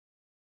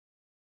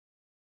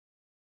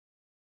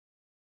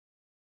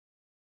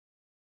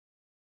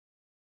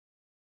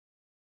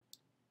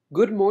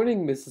Good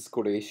morning, Mrs.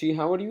 Qureshi.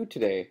 How are you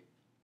today?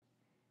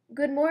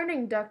 Good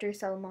morning, Dr.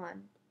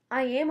 Salman.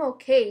 I am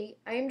okay.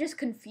 I am just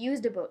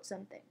confused about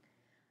something.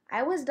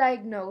 I was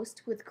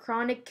diagnosed with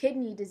chronic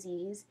kidney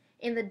disease,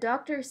 and the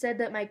doctor said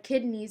that my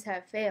kidneys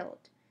have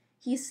failed.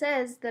 He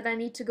says that I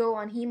need to go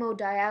on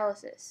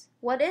hemodialysis.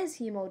 What is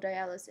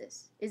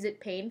hemodialysis? Is it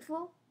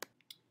painful?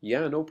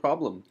 Yeah, no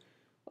problem.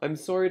 I'm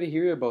sorry to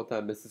hear about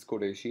that, Mrs.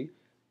 Qureshi.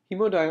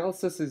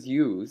 Hemodialysis is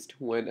used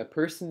when a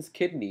person's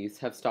kidneys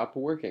have stopped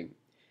working.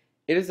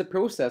 It is a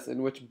process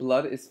in which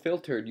blood is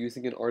filtered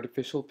using an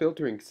artificial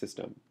filtering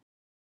system.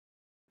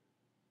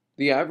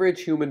 The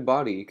average human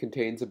body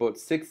contains about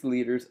 6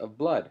 liters of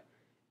blood.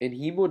 In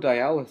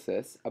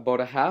hemodialysis,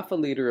 about a half a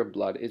liter of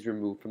blood is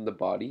removed from the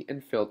body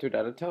and filtered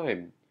at a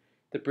time.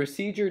 The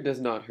procedure does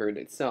not hurt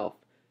itself.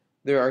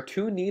 There are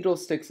 2 needle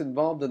sticks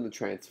involved in the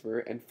transfer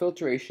and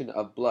filtration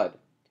of blood,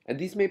 and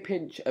these may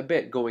pinch a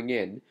bit going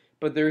in,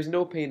 but there is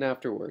no pain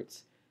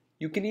afterwards.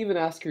 You can even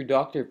ask your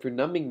doctor for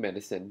numbing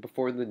medicine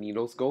before the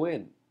needles go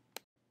in.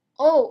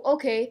 Oh,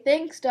 okay.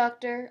 Thanks,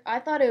 doctor. I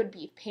thought it would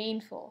be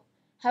painful.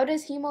 How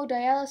does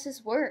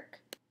hemodialysis work?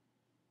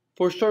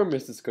 For sure,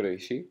 Mrs.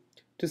 Qureshi.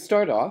 To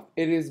start off,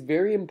 it is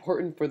very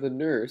important for the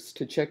nurse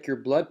to check your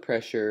blood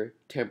pressure,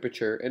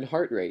 temperature, and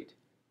heart rate.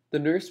 The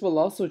nurse will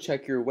also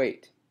check your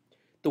weight.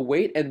 The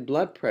weight and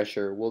blood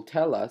pressure will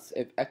tell us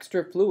if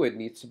extra fluid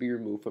needs to be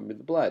removed from the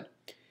blood.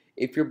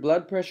 If your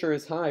blood pressure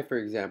is high, for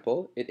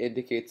example, it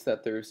indicates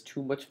that there is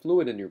too much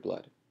fluid in your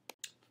blood.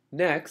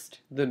 Next,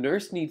 the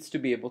nurse needs to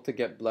be able to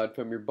get blood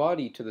from your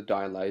body to the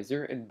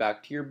dialyzer and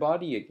back to your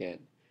body again.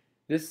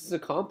 This is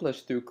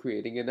accomplished through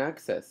creating an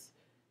access.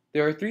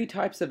 There are 3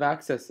 types of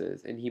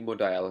accesses in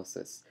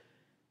hemodialysis: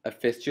 a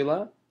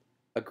fistula,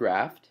 a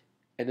graft,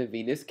 and a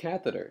venous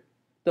catheter.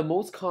 The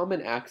most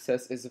common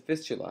access is a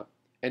fistula,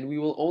 and we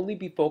will only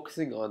be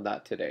focusing on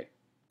that today.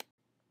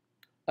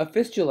 A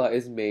fistula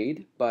is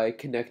made by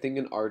connecting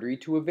an artery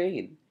to a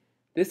vein.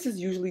 This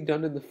is usually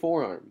done in the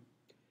forearm.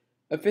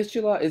 A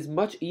fistula is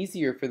much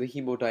easier for the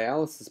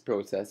hemodialysis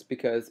process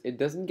because it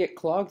doesn't get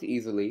clogged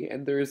easily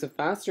and there is a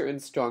faster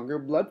and stronger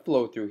blood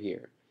flow through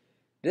here.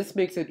 This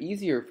makes it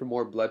easier for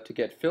more blood to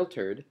get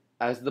filtered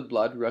as the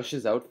blood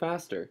rushes out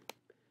faster.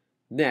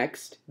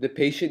 Next, the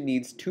patient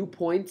needs 2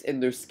 points in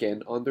their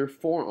skin on their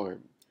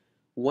forearm.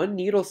 1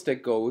 needle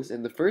stick goes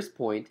in the first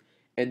point,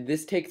 and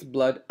this takes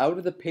blood out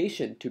of the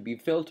patient to be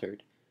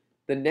filtered.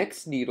 The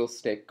next needle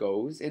stick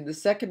goes in the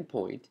second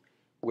point,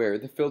 where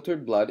the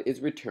filtered blood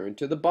is returned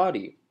to the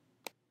body.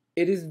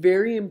 It is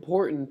very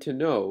important to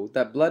know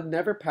that blood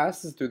never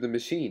passes through the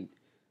machine.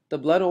 The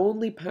blood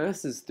only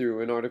passes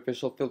through an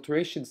artificial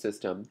filtration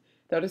system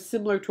that is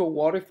similar to a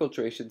water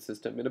filtration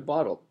system in a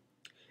bottle.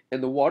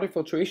 In the water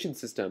filtration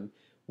system,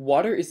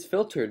 water is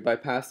filtered by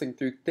passing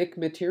through thick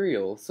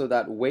material so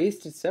that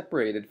waste is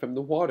separated from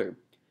the water.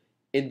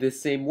 In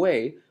this same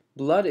way,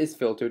 blood is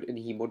filtered in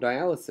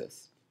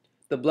hemodialysis.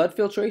 The blood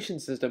filtration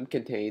system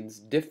contains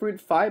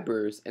different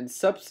fibers and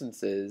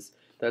substances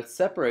that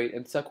separate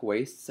and suck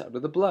wastes out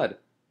of the blood.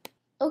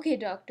 Okay,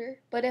 doctor,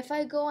 but if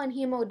I go on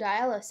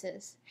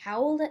hemodialysis,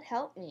 how will it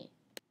help me?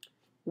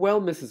 Well,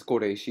 Mrs.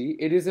 Qureshi,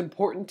 it is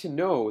important to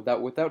know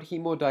that without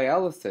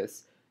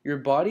hemodialysis, your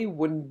body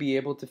wouldn't be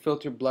able to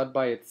filter blood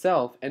by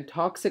itself and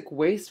toxic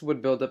waste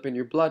would build up in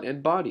your blood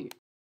and body.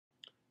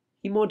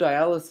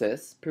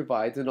 Hemodialysis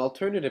provides an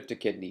alternative to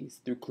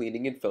kidneys through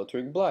cleaning and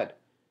filtering blood.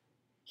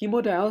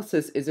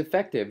 Hemodialysis is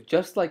effective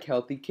just like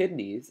healthy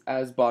kidneys,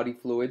 as body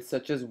fluids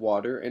such as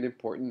water and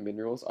important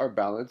minerals are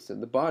balanced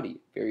in the body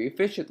very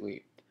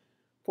efficiently.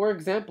 For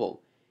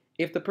example,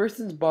 if the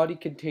person's body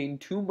contained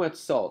too much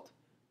salt,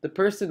 the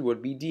person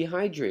would be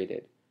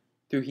dehydrated.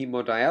 Through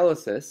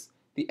hemodialysis,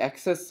 the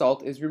excess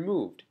salt is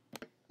removed.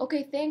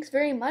 Okay, thanks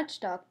very much,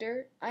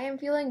 doctor. I am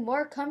feeling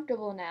more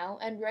comfortable now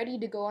and ready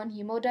to go on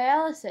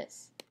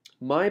hemodialysis.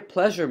 My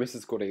pleasure,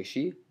 Mrs.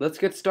 Qureshi. Let's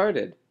get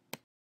started.